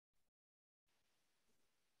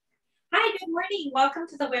Good morning. Welcome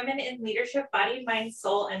to the Women in Leadership, Body, Mind,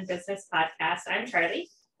 Soul, and Business podcast. I'm Charlie.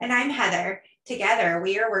 And I'm Heather. Together,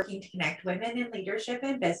 we are working to connect women in leadership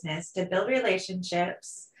and business to build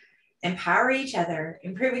relationships, empower each other,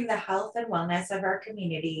 improving the health and wellness of our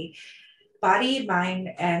community, body, mind,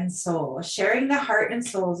 and soul, sharing the heart and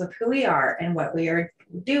souls of who we are and what we are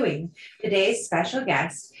doing. Today's special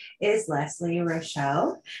guest is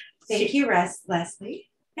Rochelle. Thank you, Leslie.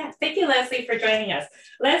 Yeah, thank you, Leslie, for joining us.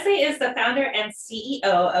 Leslie is the founder and CEO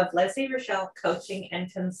of Rochelle Coaching and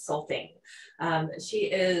Consulting. She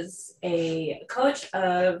is a coach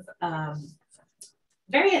of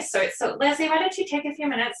various sorts. So, Leslie, why don't you take a few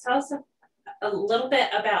minutes, tell us a little bit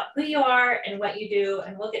about who you are and what you do,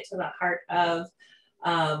 and we'll get to the heart of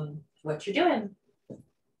what you're doing.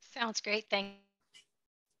 Sounds great. Thank you.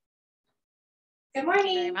 Good morning.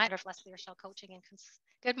 Thank you very much, Leslie Rochelle Coaching and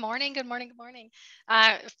Good morning.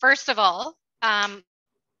 First of all,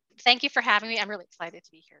 thank you for having me. I'm really excited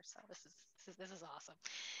to be here. So this is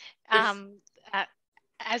awesome.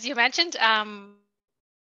 As you mentioned,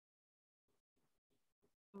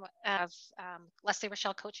 of Leslie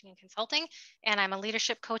Rochelle Coaching and Consulting, and I'm a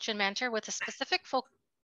leadership coach and mentor with a specific focus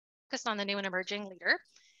on the new and emerging leader.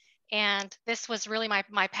 And this was really my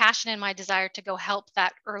passion and my desire to go help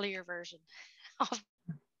that earlier version of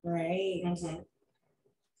right.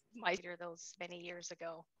 My leader those many years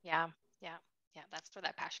ago. Yeah. That's where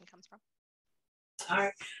that passion comes from. All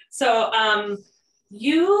right. So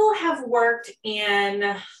you have worked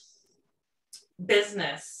in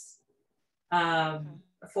business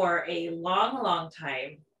for a long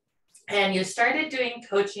time, and you started doing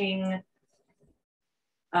coaching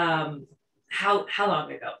how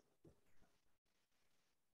long ago?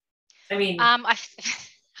 I mean, I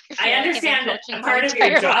understand that part of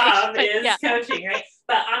your job is coaching, right?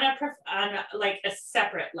 But on a like a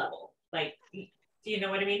separate level, like, do you know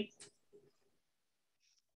what I mean?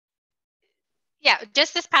 Yeah,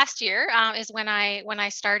 just this past year is when I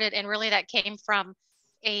started, and really that came from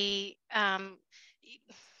a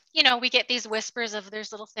we get these whispers of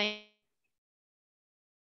there's little things.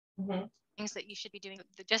 Things that you should be doing.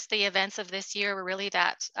 Just the events of this year were really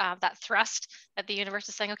that thrust that the universe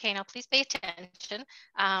is saying, okay, now please pay attention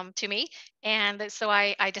to me. And so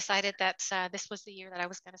I decided that this was the year that I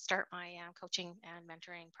was going to start my coaching and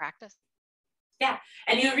mentoring practice. Yeah,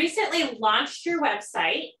 and you recently launched your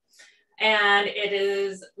website, and it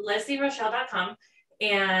is leslierochelle.com,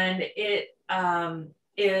 and it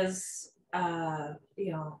is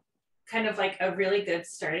kind of like a really good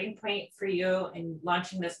starting point for you in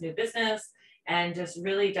launching this new business and just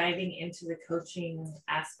really diving into the coaching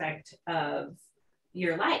aspect of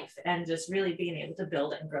your life and just really being able to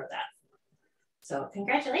build and grow that. So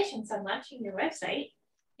congratulations on launching your website.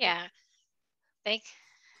 Yeah. Thank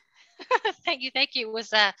you. It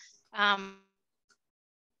was how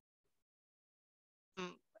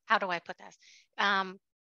do I put this?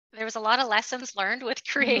 There was a lot of lessons learned with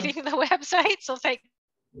creating the website. So thank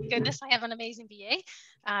goodness I have an amazing VA,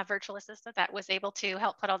 virtual assistant, that was able to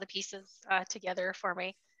help put all the pieces together for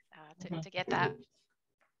me to get that.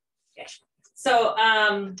 Okay. So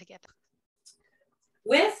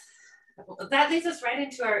with that leads us right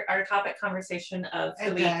into our topic conversation of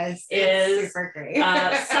the week is super great.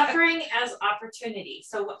 Suffering as opportunity.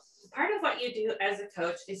 So part of what you do as a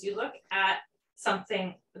coach is you look at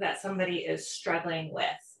something that somebody is struggling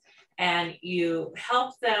with, and you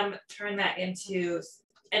help them turn that into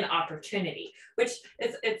an opportunity, which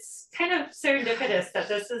is, it's kind of serendipitous that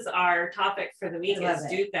this is our topic for the week, is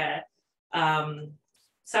Dukkha,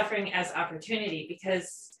 suffering as opportunity,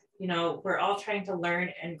 because we're all trying to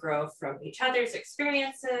learn and grow from each other's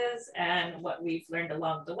experiences and what we've learned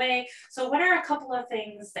along the way. So what are a couple of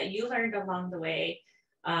things that you learned along the way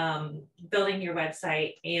building your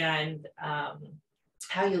website, and how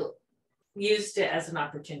you used it as an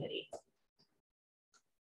opportunity?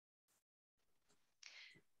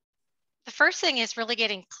 The first thing is really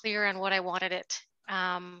getting clear on what I wanted it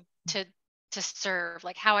to serve,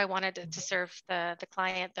 like how I wanted it to serve the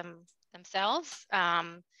client themselves,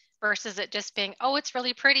 versus it just being, oh, it's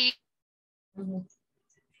really pretty.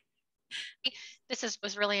 This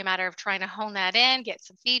was really a matter of trying to hone that in, get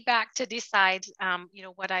some feedback to decide,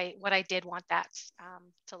 what I did want that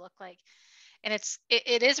to look like. And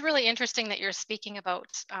it is really interesting that you're speaking about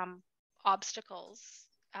obstacles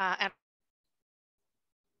and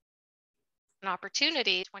an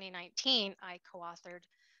opportunity. 2019, I co-authored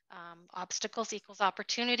Obstacles Equals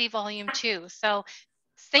Opportunity Volume 2. So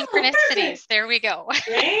synchronicities, there we go.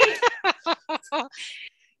 Right?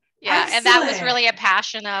 Yeah, excellent. And that was really a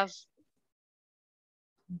passion of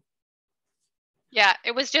Yeah,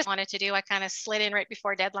 it was just wanted to do. I kind of slid in right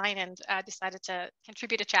before deadline and decided to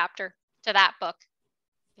contribute a chapter to that book.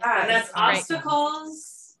 Yeah, and that's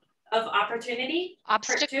Obstacles of Opportunity. Part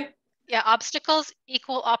 2. Yeah, Obstacles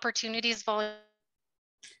Equal Opportunities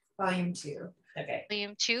Volume 2. Okay.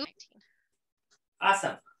 Volume 2.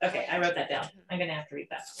 Awesome. Okay, I wrote that down. I'm gonna have to read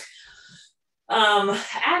that.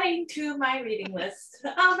 Adding to my reading list.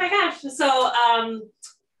 Oh my gosh. So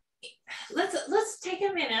let's take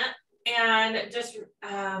a minute and just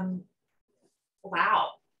wow.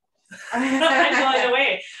 I'm going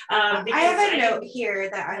away. I have a note here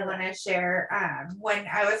that I want to share. When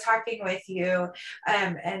I was talking with you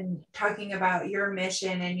and talking about your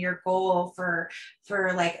mission and your goal for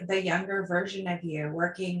like the younger version of you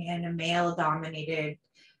working in a male dominated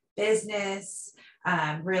business,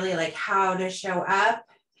 really like how to show up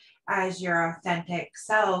as your authentic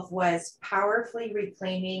self was powerfully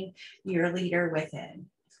reclaiming your leader within.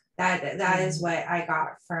 That is what I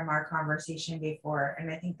got from our conversation before.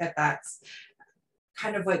 And I think that that's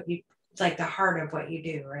kind of what you, like the heart of what you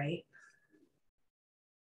do, right?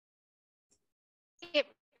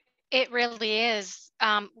 It really is.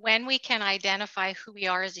 When we can identify who we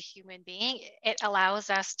are as a human being, it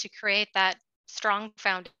allows us to create that strong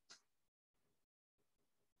foundation,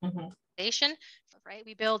 right?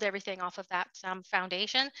 We build everything off of that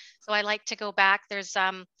foundation. So I like to go back. There's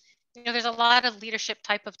there's a lot of leadership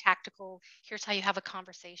type of tactical, here's how you have a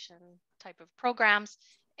conversation type of programs.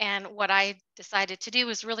 And what I decided to do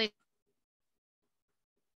was really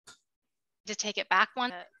to take it back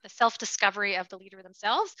one, the self-discovery of the leader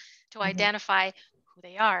themselves, to identify who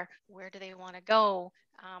they are, where do they want to go,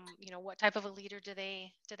 what type of a leader do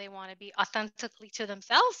they want to be authentically to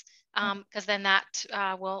themselves, because then that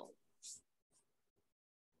will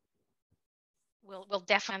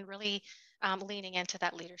definitely really leaning into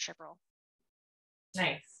that leadership role.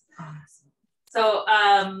 Nice. Awesome. So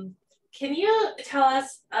can you tell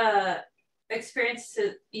us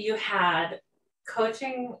experiences you had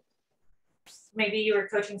coaching? Maybe you were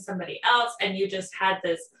coaching somebody else and you just had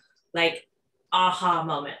this like aha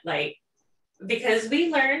moment, like, because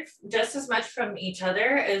we learn just as much from each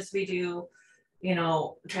other as we do,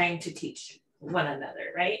 trying to teach one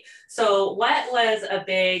another, right? So what was a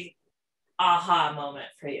big aha moment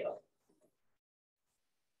for you?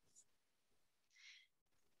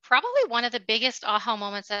 Probably one of the biggest aha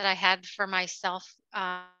moments that I had for myself,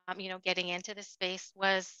 getting into this space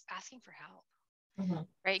was asking for help,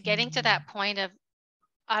 right? Getting to that point of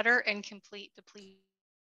utter and complete depletion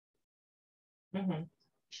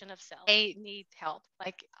of self. I need help.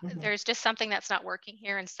 Like there's just something that's not working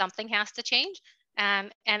here and something has to change.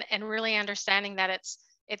 And really understanding that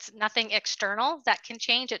it's nothing external that can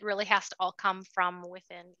change. It really has to all come from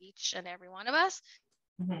within each and every one of us.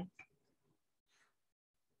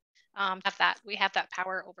 We have that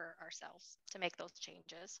power over ourselves to make those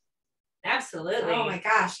changes. Absolutely. Oh my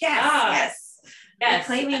gosh. Yes.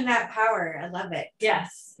 Reclaiming that power. I love it.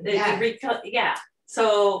 Yes. Yeah.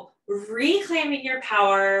 So reclaiming your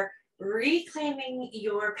power, reclaiming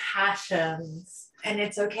your passions. And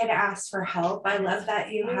it's okay to ask for help. I love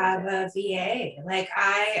that you have a VA. Like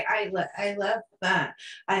I love that.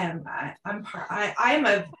 I'm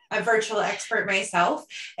a virtual expert myself,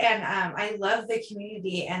 and I love the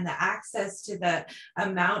community and the access to the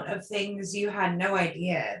amount of things you had no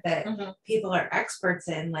idea that people are experts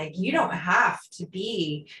in. Like you don't have to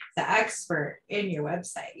be the expert in your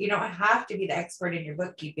website. You don't have to be the expert in your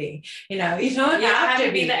bookkeeping. You don't have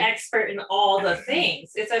to be the expert in all the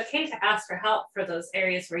things. It's okay to ask for help for those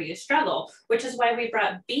areas where you struggle, which is why we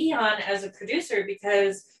brought B on as a producer,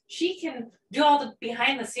 because she can do all the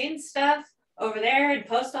behind the scenes stuff over there and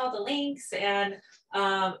post all the links and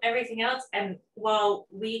everything else. And while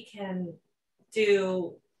we can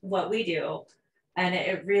do what we do, and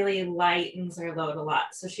it really lightens our load a lot.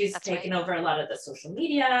 So she's taken over a lot of the social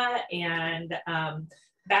media and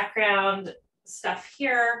background stuff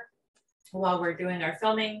here while we're doing our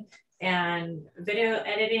filming and video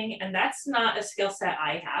editing. And that's not a skill set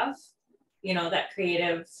I have. That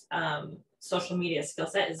creative social media skill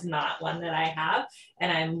set is not one that I have.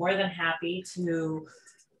 And I'm more than happy to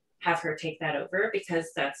have her take that over,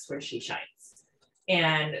 because that's where she shines.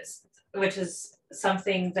 And which is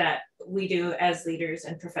something that we do as leaders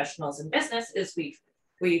and professionals in business, is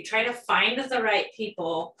we try to find the right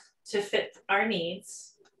people to fit our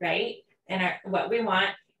needs, right? And what we want.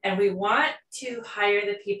 And we want to hire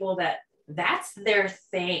the people that's their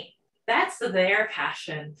thing. That's their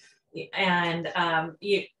passion. And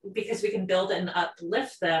because we can build and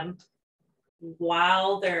uplift them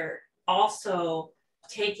while they're also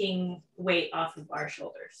taking weight off of our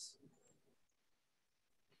shoulders.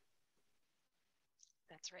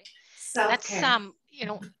 That's right. Self-care. That's you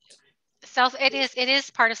know, it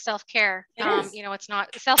is part of self-care. You know, it's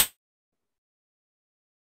not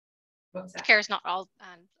self-care is not all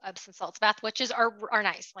Epsom salts bath, which are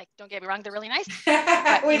nice. Like, don't get me wrong, they're really nice.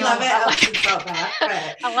 But, we love it, Epsom salt bath,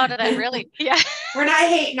 but a lot of that really, yeah. We're not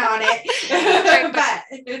hating on it. But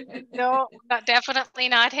no, definitely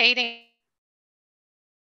not hating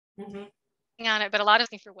on it, but a lot of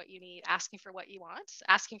asking for what you need, asking for what you want,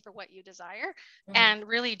 asking for what you desire, and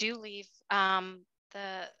really do leave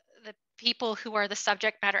the people who are the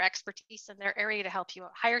subject matter expertise in their area to help you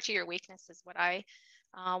out. Hire to your weakness is what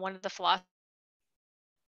one of the philosophies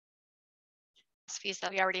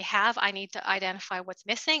that we already have. I need to identify what's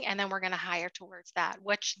missing, and then we're going to hire towards that,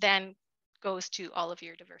 which then goes to all of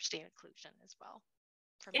your diversity and inclusion as well.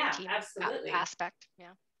 From the team absolutely. Aspect.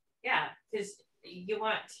 Yeah, because you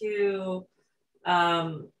want to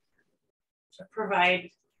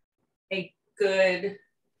provide a good,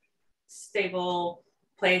 stable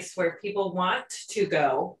place where people want to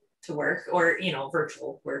go to work, or, you know,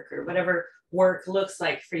 virtual work, or whatever work looks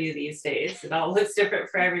like for you these days. It all looks different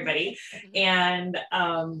for everybody. And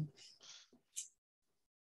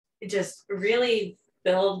just really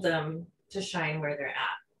build them to shine where they're at.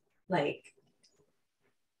 Like,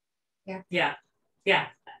 yeah.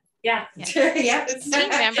 Team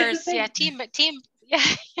members,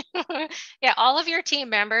 yeah, all of your team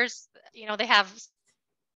members, you know, they have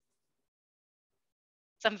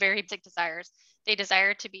some very big desires. They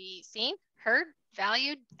desire to be seen, heard,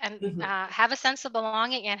 valued, and have a sense of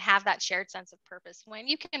belonging, and have that shared sense of purpose. When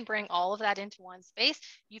you can bring all of that into one space,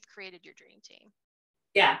 you've created your dream team.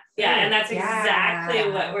 Yeah, and that's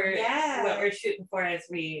exactly what we're shooting for as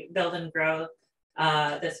we build and grow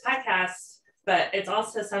this podcast. But it's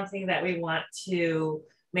also something that we want to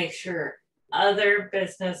make sure other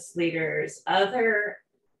business leaders, other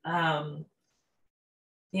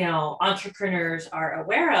entrepreneurs are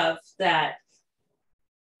aware of, that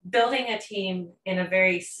building a team in a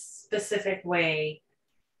very specific way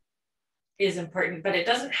is important, but it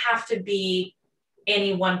doesn't have to be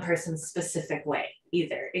any one person's specific way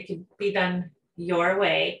either. It could be done your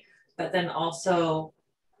way, but then also,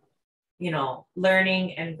 you know,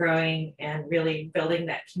 learning and growing and really building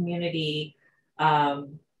that community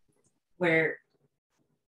where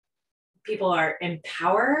people are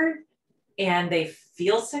empowered and they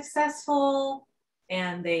feel successful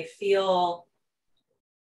and they feel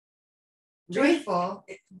joyful,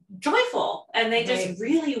 and they just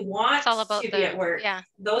really want to be at work. Yeah.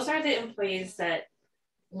 Those are the employees that,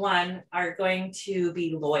 one, are going to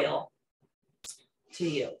be loyal to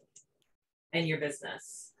you and your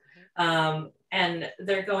business. And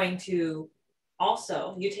they're going to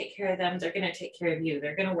also, you take care of them, they're going to take care of you.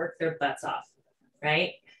 They're going to work their butts off,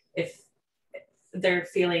 right? If they're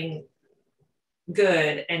feeling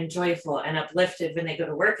good and joyful and uplifted when they go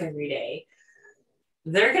to work every day,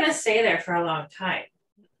 they're going to stay there for a long time.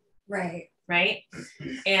 Right.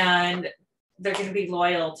 And they're going to be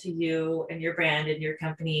loyal to you and your brand and your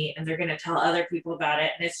company, and they're going to tell other people about it.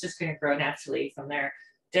 And it's just going to grow naturally from there,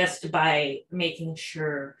 just by making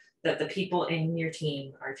sure that the people in your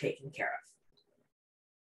team are taken care of.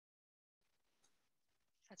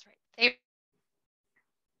 That's right. They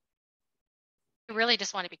really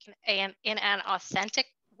just want to be in an authentic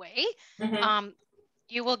way.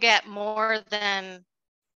 You will get more than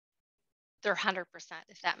their 100%,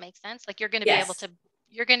 if that makes sense. Like, you're going to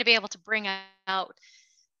be able to bring out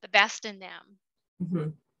the best in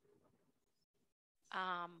them.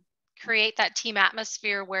 Create that team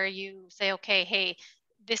atmosphere where you say, okay, hey,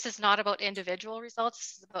 this is not about individual results,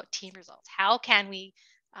 this is about team results. How can we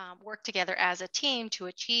work together as a team to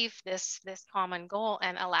achieve this common goal,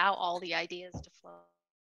 and allow all the ideas to flow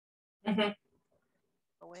in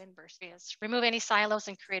versus remove any silos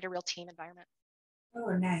and create a real team environment.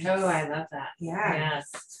 Oh, nice. Oh, I love that. Yeah.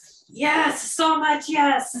 Yes. So much.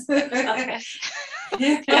 Yes. Okay.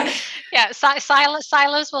 Yeah.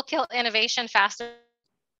 Silos will kill innovation faster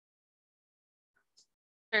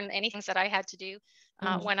than anything that I had to do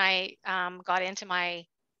when I got into my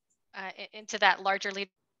into that larger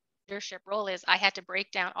leadership role. Is I had to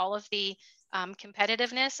break down all of the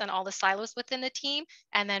competitiveness and all the silos within the team,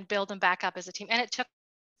 and then build them back up as a team. And it took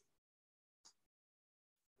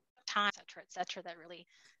time, et cetera, that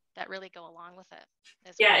really go along with it.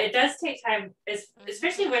 It does take time,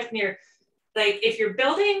 especially when you're, like, if you're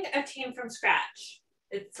building a team from scratch,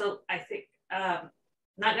 it's, I think,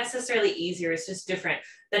 not necessarily easier, it's just different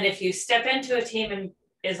than if you step into a team and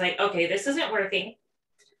is like, okay, this isn't working.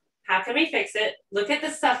 How can we fix it? Look at the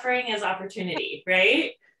suffering as opportunity,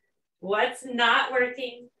 right? What's not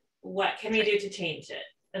working? What can we do to change it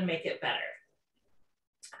and make it better?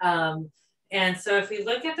 And so if we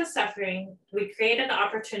look at the suffering, we create an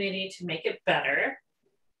opportunity to make it better,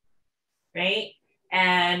 right?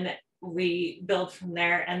 And we build from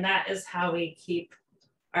there. And that is how we keep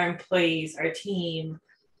our employees, our team,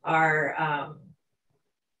 our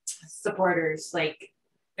supporters, like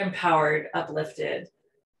empowered, uplifted,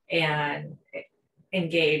 and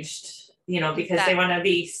engaged, you know, because they want to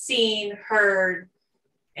be seen, heard,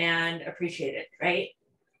 and appreciated, right?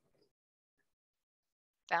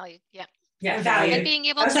 Valued, yeah. Yeah, valued. And being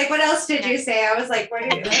able I was like, what else did you say? I was like, what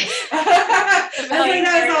did you I think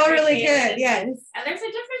that was all really good. Yes. And there's a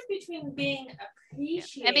difference between being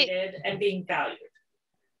appreciated and being valued.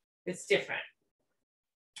 It's different.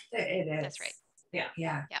 It is. That's right. Yeah.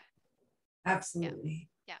 Yeah. Yeah. Absolutely.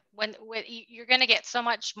 Yeah. When you're going to get so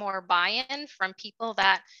much more buy-in from people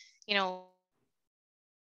that, you know,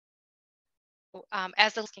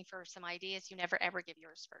 as they're looking for some ideas, you never ever give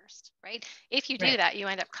yours first, right? If you do that, you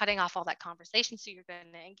end up cutting off all that conversation. So you're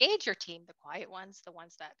going to engage your team, the quiet ones, the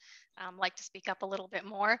ones that like to speak up a little bit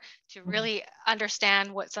more, to really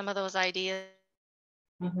understand what some of those ideas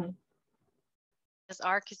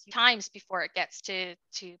are, because times before it gets to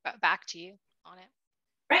back to you on it.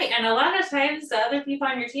 Right. And a lot of times the other people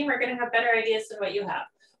on your team are going to have better ideas than what you have,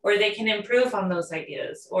 or they can improve on those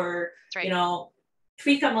ideas, or, you know,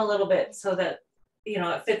 tweak them a little bit so that, you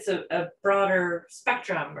know, it fits a broader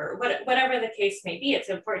spectrum, or whatever the case may be. It's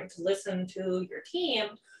important to listen to your team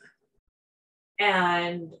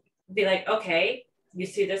and be like, okay, you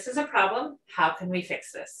see this as a problem. How can we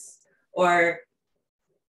fix this? Or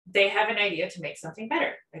they have an idea to make something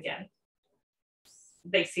better. Again,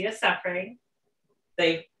 they see us suffering.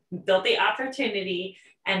 They built the opportunity,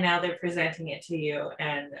 and now they're presenting it to you.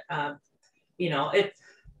 And, you know, it's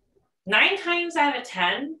 9 times out of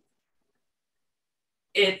 10,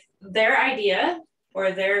 it's their idea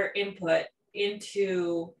or their input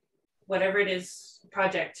into whatever it is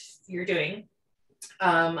project you're doing.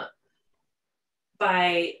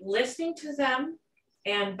 By listening to them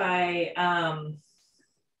and by,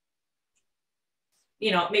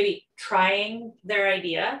 you know, maybe trying their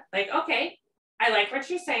idea, like, okay, I like what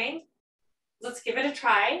you're saying. Let's give it a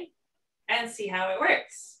try and see how it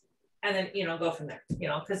works. And then, you know, go from there, you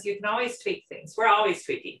know, because you can always tweak things. We're always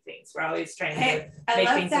tweaking things. We're always trying to make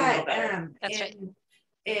things a little better. That's right.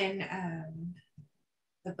 In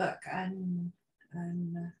the book on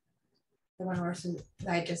the one where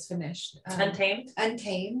I just finished,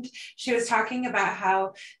 Untamed, she was talking about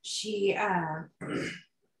how she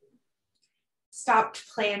stopped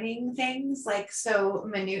planning things like so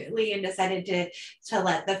minutely and decided to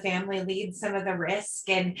let the family lead some of the risk,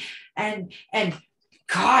 and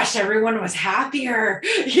gosh, everyone was happier,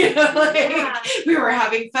 you know, like we were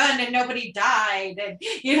having fun and nobody died, and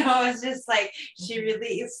you know, it's just like she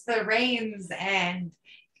released the reins, and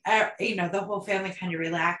you know, the whole family kind of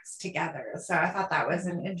relaxed together. So I thought that was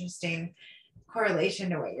an interesting correlation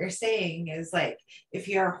to what you're saying, is like if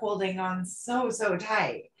you're holding on so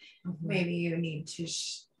tight, maybe you need to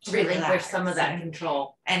relinquish some of that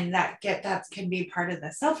control, and that can be part of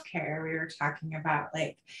the self-care we were talking about.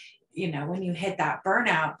 Like, you know, when you hit that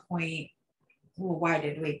burnout point, well, why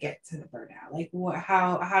did we get to the burnout? Like,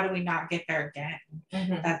 how do we not get there again?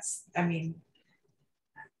 That's, I mean,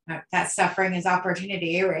 that suffering is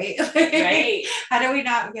opportunity, right? Right. How do we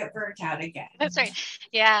not get burnt out again? That's right.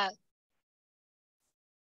 Yeah.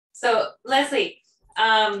 So Leslie,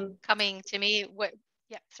 coming to me, what?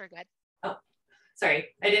 Yeah, sorry, go ahead. Oh, sorry,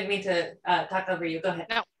 I didn't mean to talk over you. Go ahead.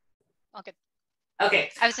 No, all good. Okay.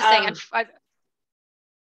 I was just saying,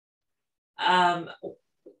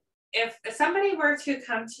 if somebody were to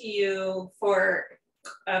come to you for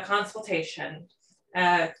a consultation,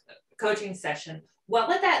 coaching session, what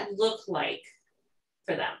would that look like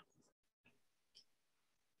for them?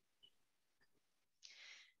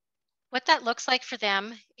 What that looks like for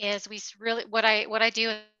them is what I do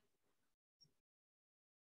is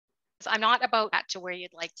I'm not about that to where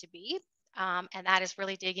you'd like to be. And that is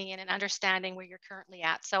really digging in and understanding where you're currently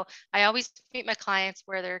at. So I always meet my clients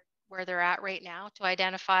where they're at right now to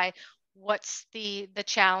identify what's the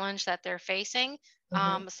challenge that they're facing,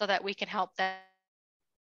 so that we can help them.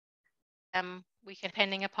 We can,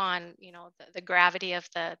 depending upon, you know, the gravity of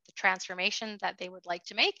the transformation that they would like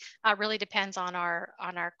to make, really depends on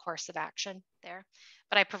our course of action there.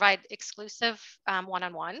 But I provide exclusive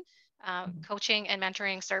one-on-one coaching and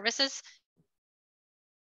mentoring services.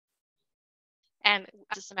 And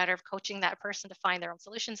it's just a matter of coaching that person to find their own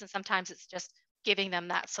solutions. And sometimes it's just giving them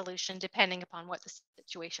that solution depending upon what the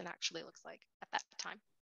situation actually looks like at that time.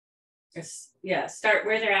 Just, yeah, start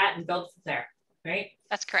where they're at and build from there, right?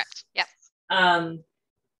 That's correct. Yeah.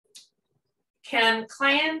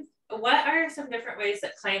 what are some different ways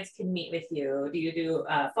that clients can meet with you? Do you do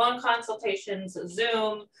phone consultations,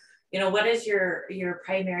 Zoom? What is your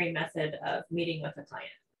primary method of meeting with a client?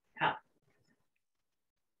 How?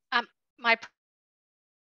 My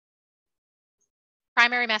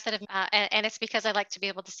primary method of, and it's because I like to be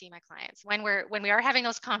able to see my clients. When we are having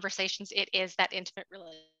those conversations, it is that intimate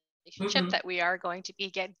relationship that we are going to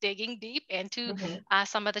be digging deep into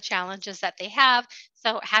some of the challenges that they have.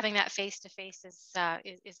 So having that face-to-face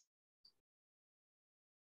is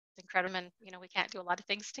incredible, and we can't do a lot of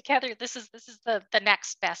things together. This is the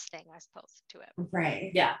next best thing, I suppose, to it.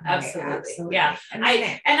 Right. Yeah, absolutely. Right, absolutely. Yeah.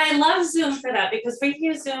 I love Zoom for that, because we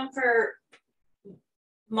use Zoom for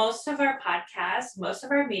most of our podcasts, most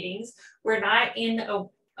of our meetings. We're not in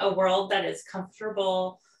a world that is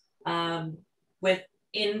comfortable with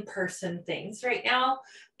in-person things right now,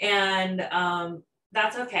 and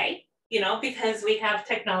that's okay, because we have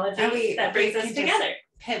technology that brings us together.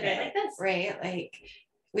 Pivot like this, right? Like,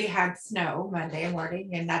 we had snow Monday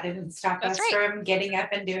morning, and that didn't stop us from getting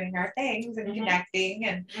up and doing our things and connecting.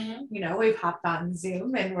 And we popped on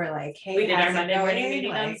Zoom, and we're like, "Hey, we did our Monday morning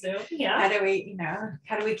meeting on Zoom. Yeah.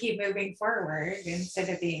 How do we keep moving forward instead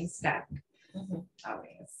of being stuck?"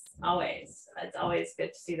 Always. It's always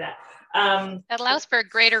good to see that. That allows for a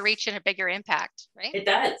greater reach and a bigger impact, right? It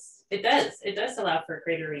does. It does allow for a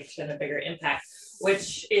greater reach and a bigger impact,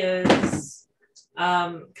 which is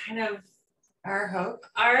kind of our hope,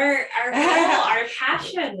 our goal, our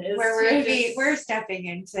passion is where we're stepping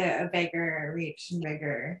into a bigger reach and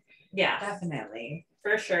bigger. Yeah, definitely,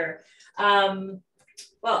 for sure.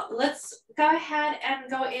 Well, let's go ahead and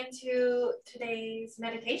go into today's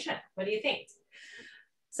meditation. What do you think?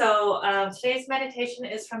 So today's meditation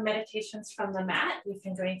is from Meditations from the Mat. We've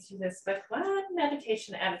been going through this book one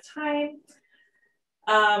meditation at a time.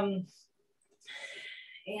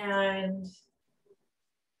 And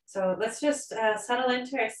so let's just settle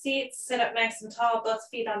into our seats, sit up nice and tall, both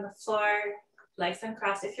feet on the floor, legs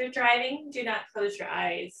uncrossed. If you're driving, do not close your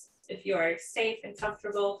eyes. If you are safe and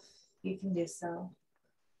comfortable, you can do so.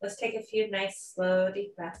 Let's take a few nice, slow,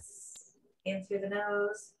 deep breaths in through the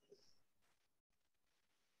nose.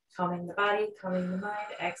 Calming the body, calming the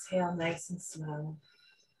mind. Exhale nice and slow.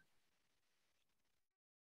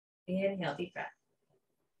 Inhale, deep breath.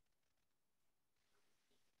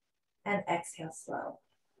 And exhale slow.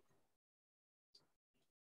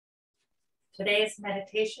 Today's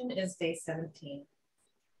meditation is day 17.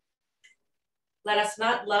 Let us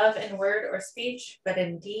not love in word or speech, but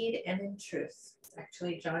in deed and in truth. It's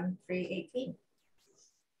actually John 3:18.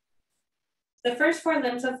 The first four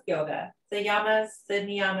limbs of yoga, the yamas, the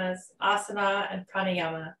niyamas, asana, and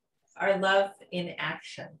pranayama, are love in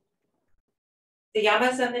action. The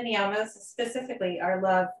yamas and the niyamas specifically are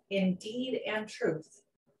love in deed and truth.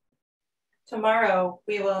 Tomorrow,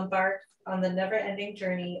 we will embark on the never-ending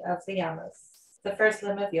journey of the yamas, the first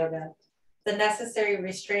limb of yoga, the necessary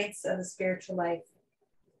restraints of the spiritual life.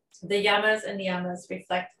 The yamas and niyamas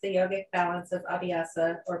reflect the yogic balance of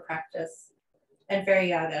abhyasa, or practice, and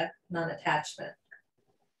viraga, non-attachment.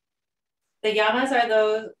 The yamas are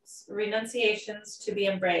those renunciations to be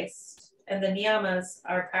embraced, and the niyamas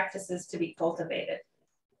are practices to be cultivated.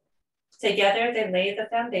 Together, they lay the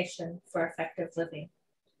foundation for effective living.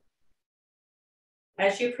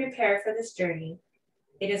 As you prepare for this journey,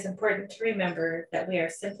 it is important to remember that we are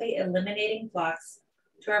simply eliminating blocks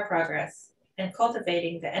to our progress and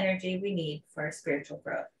cultivating the energy we need for our spiritual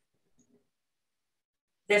growth.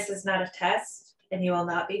 This is not a test, and you will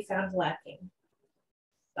not be found lacking.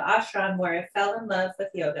 The ashram where I fell in love with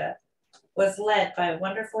yoga was led by a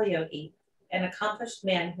wonderful yogi, an accomplished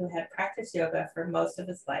man who had practiced yoga for most of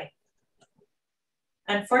his life.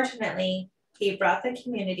 Unfortunately, he brought the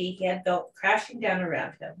community he had built crashing down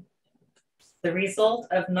around him, the result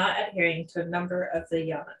of not adhering to a number of the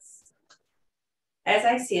yamas. As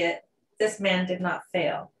I see it, this man did not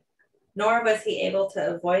fail, nor was he able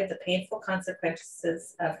to avoid the painful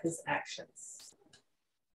consequences of his actions.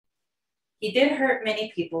 He did hurt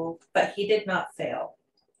many people, but he did not fail.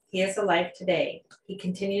 He is alive today. He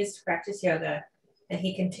continues to practice yoga, and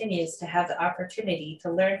he continues to have the opportunity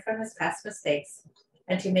to learn from his past mistakes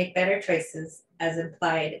and to make better choices as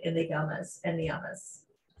implied in the yamas and niyamas.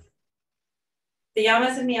 The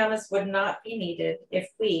yamas and niyamas would not be needed if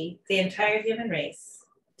we, the entire human race,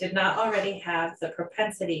 did not already have the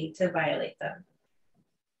propensity to violate them.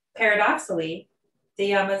 Paradoxically, the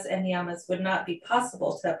yamas and niyamas would not be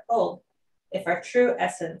possible to uphold if our true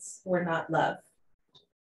essence were not love.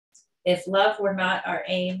 If love were not our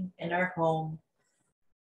aim and our home,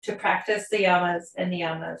 to practice the yamas and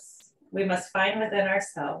niyamas, we must find within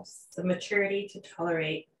ourselves the maturity to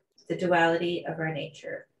tolerate the duality of our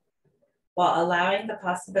nature, while allowing the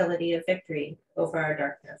possibility of victory over our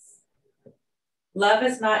darkness. Love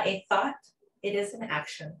is not a thought, it is an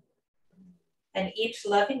action. And each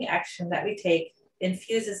loving action that we take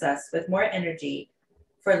infuses us with more energy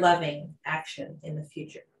for loving action in the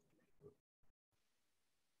future.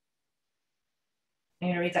 I'm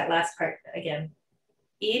going to read that last part again.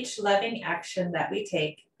 Each loving action that we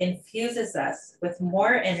take infuses us with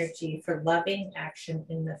more energy for loving action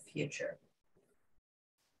in the future.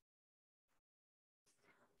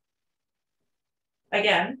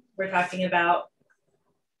 Again, we're talking about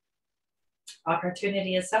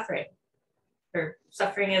opportunity is suffering, or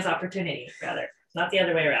suffering is opportunity, rather, not the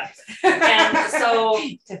other way around. And so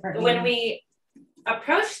when we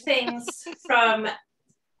approach things from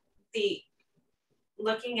the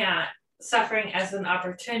looking at suffering as an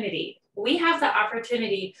opportunity, we have the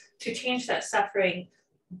opportunity to change that suffering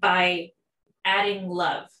by adding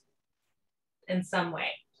love in some way.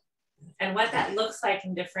 And what that looks like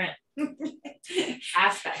in different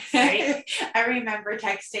aspects, right? I remember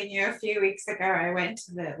texting you a few weeks ago. I went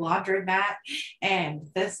to the laundromat and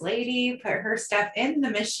this lady put her stuff in the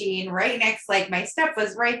machine right next, like my stuff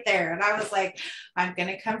was right there. And I was like, I'm going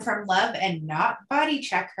to come from love and not body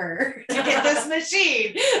check her to get this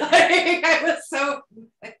machine. Like, I was so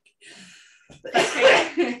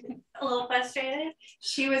a little frustrated.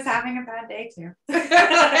 She was having a bad day too. Like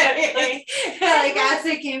as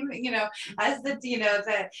it came, as the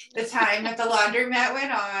time that the laundromat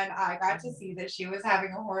went on, I got to see that she was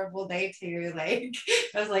having a horrible day too. Like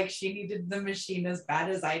I was like, she needed the machine as bad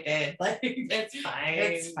as I did. Like it's fine.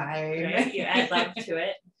 It's fine. Right? You add love to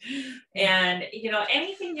it. And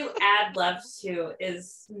anything you add love to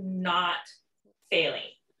is not failing.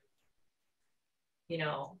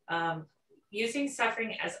 Using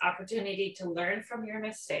suffering as opportunity to learn from your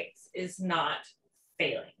mistakes is not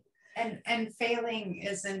failing. And failing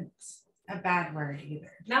isn't a bad word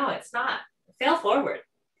either. No, it's not. Fail forward.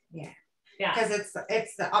 Yeah. Yeah. Because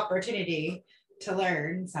it's the opportunity to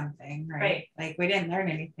learn something, right? Like we didn't learn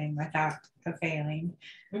anything without the failing.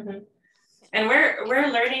 Mm-hmm. And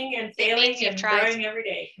we're learning and failing and growing every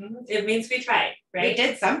day. Mm-hmm. It means we tried, right? We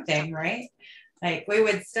did something, right? Like we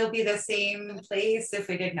would still be the same place if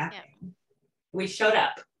we did nothing. Yeah. We showed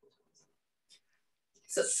up.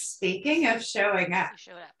 So speaking of showing up. You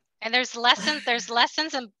showed up. And there's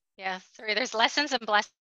lessons and blessings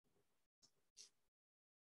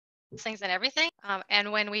and everything.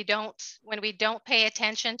 And when we don't pay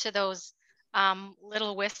attention to those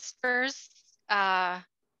little whispers, that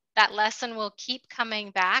lesson will keep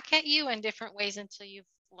coming back at you in different ways until you've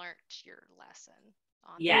learned your lesson.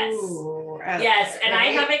 Yes. Yes. And I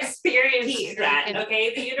have experienced that.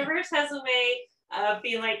 Okay. The universe has a way of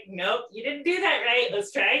being like, nope, you didn't do that right.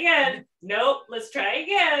 Let's try again. Nope, let's try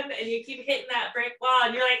again. And you keep hitting that brick wall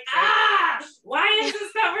and you're like, why is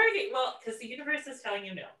this not working? Well, because the universe is telling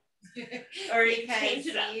you no. Or you change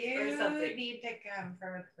it up or something. You need to come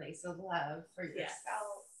from a place of love for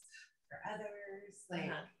yourself, for others.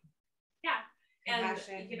 Like yeah. And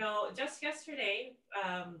just yesterday,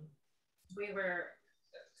 we were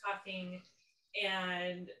talking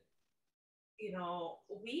and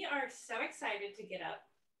we are so excited to get up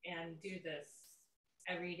and do this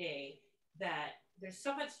every day that there's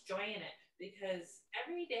so much joy in it because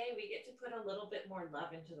every day we get to put a little bit more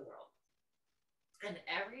love into the world. And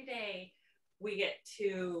every day we get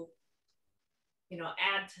to,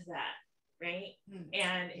 add to that, right?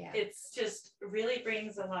 And it's just really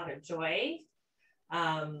brings a lot of joy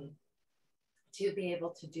to be able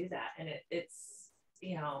to do that. And it's,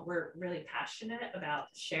 we're really passionate about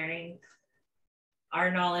sharing our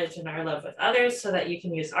knowledge and our love with others so that you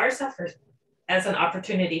can use our suffering as an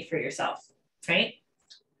opportunity for yourself, right?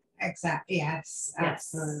 Exactly. Yes,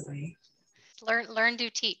 absolutely. Learn, do,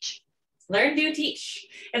 teach. Learn, do, teach.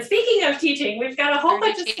 And speaking of teaching, we've got a whole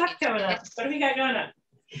bunch of stuff coming up. What do we got going on?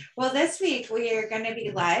 Well, this week we are going to be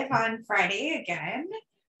live on Friday again,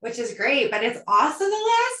 which is great, but it's also the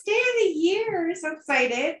last day of the year. So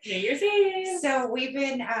excited. New Year's Eve. So we've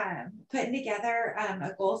been putting together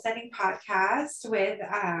a goal setting podcast with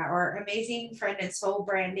our amazing friend and soul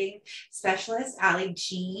branding specialist, Allie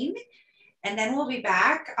Jean. And then we'll be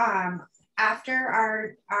back after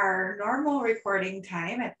our normal recording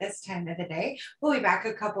time at this time of the day. We'll be back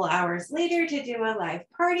a couple hours later to do a live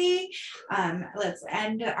party. Let's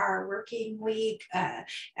end our working week on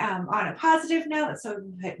a positive note. So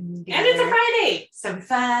and it's a Friday. Some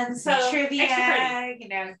fun, some trivia,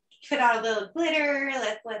 put on a little glitter.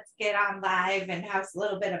 Let's get on live and have a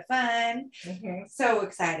little bit of fun. So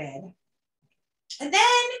excited. And then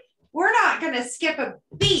we're not going to skip a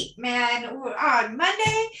beat, man. On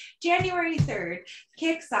Monday, January 3rd,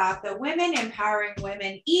 kicks off the Women Empowering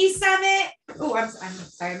Women E-Summit. Oh, I'm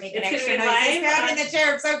sorry, making extra noises down in the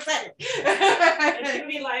chair. I'm so excited. It's going to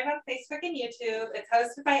be live on Facebook and YouTube. It's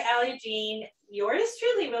hosted by Allie Jean. Yours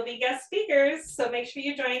truly will be guest speakers, so make sure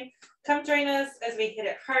you come join us as we hit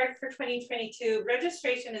it hard for 2022.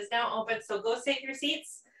 Registration is now open, so go save your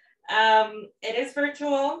seats. It is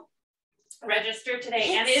virtual. Register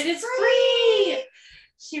today, and it is free.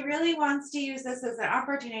 She really wants to use this as an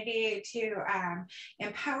opportunity to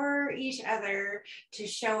empower each other to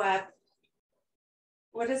show up.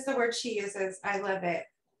 What is the word she uses? I love it.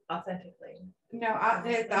 Authentically. No,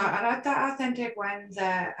 not the authentic one.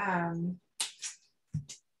 The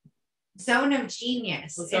zone of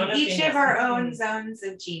genius. Each of our own zones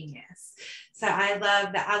of genius. So I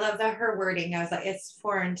love that. I love her wording. I was like, it's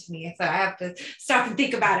foreign to me. So I have to stop and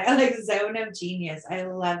think about it. I like zone of genius. I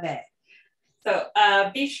love it. So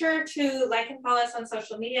be sure to like and follow us on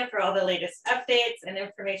social media for all the latest updates and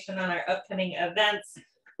information on our upcoming events.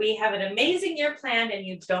 We have an amazing year planned and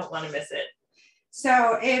you don't want to miss it.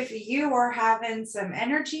 So if you are having some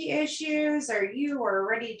energy issues or you are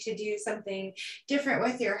ready to do something different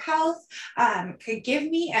with your health, could give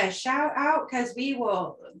me a shout out because we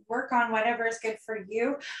will work on whatever is good for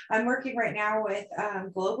you. I'm working right now with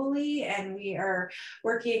Globally, and we are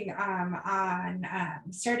working on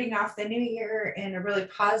starting off the new year in a really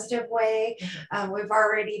positive way. We've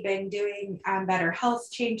already been doing better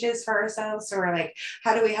health changes for ourselves. So we're like,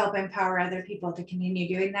 how do we help empower other people to continue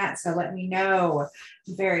doing that? So let me know.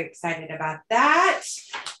 I'm very excited about that.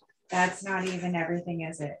 That's not even everything,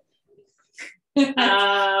 is it?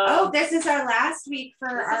 Oh, this is our last week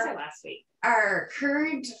for our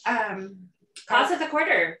current cause of the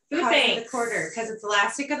quarter. Food banks. Of the quarter, because it's the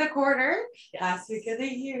last week of the quarter, last week of the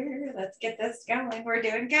year. Let's get this going. We're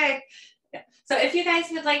doing good. Yeah. So if you guys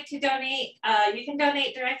would like to donate, you can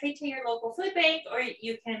donate directly to your local food bank, or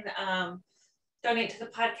you can donate to the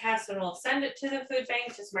podcast and we'll send it to the food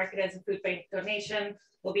bank. Just mark it as a food bank donation.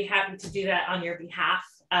 We'll be happy to do that on your behalf.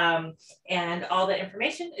 And all the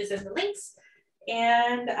information is in the links.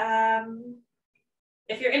 And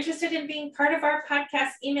if you're interested in being part of our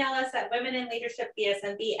podcast, email us at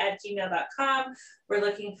womeninleadershipbsmb@gmail.com. We're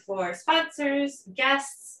looking for sponsors,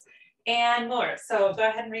 guests, and more. So go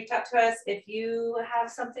ahead and reach out to us if you have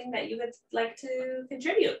something that you would like to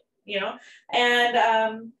contribute,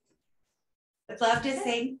 and I'd love to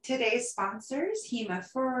thank today's sponsors, HEMA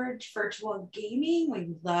Forge, Virtual Gaming.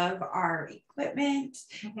 We love our equipment.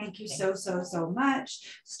 Thank you so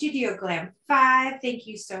much. Studio Glam 5. Thank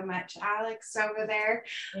you so much, Alex, over there.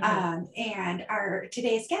 And our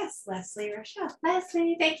today's guest, Leslie Rochelle.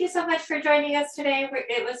 Leslie, thank you so much for joining us today.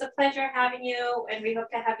 It was a pleasure having you, and we hope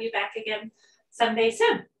to have you back again someday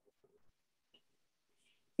soon.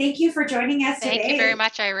 Thank you for joining us today. Thank you very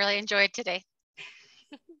much. I really enjoyed today.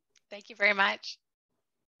 Thank you very much.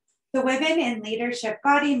 The Women in Leadership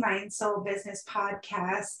Body, Mind, Soul Business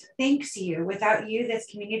podcast thanks you. Without you, this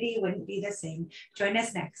community wouldn't be the same. Join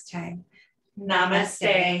us next time.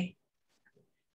 Namaste.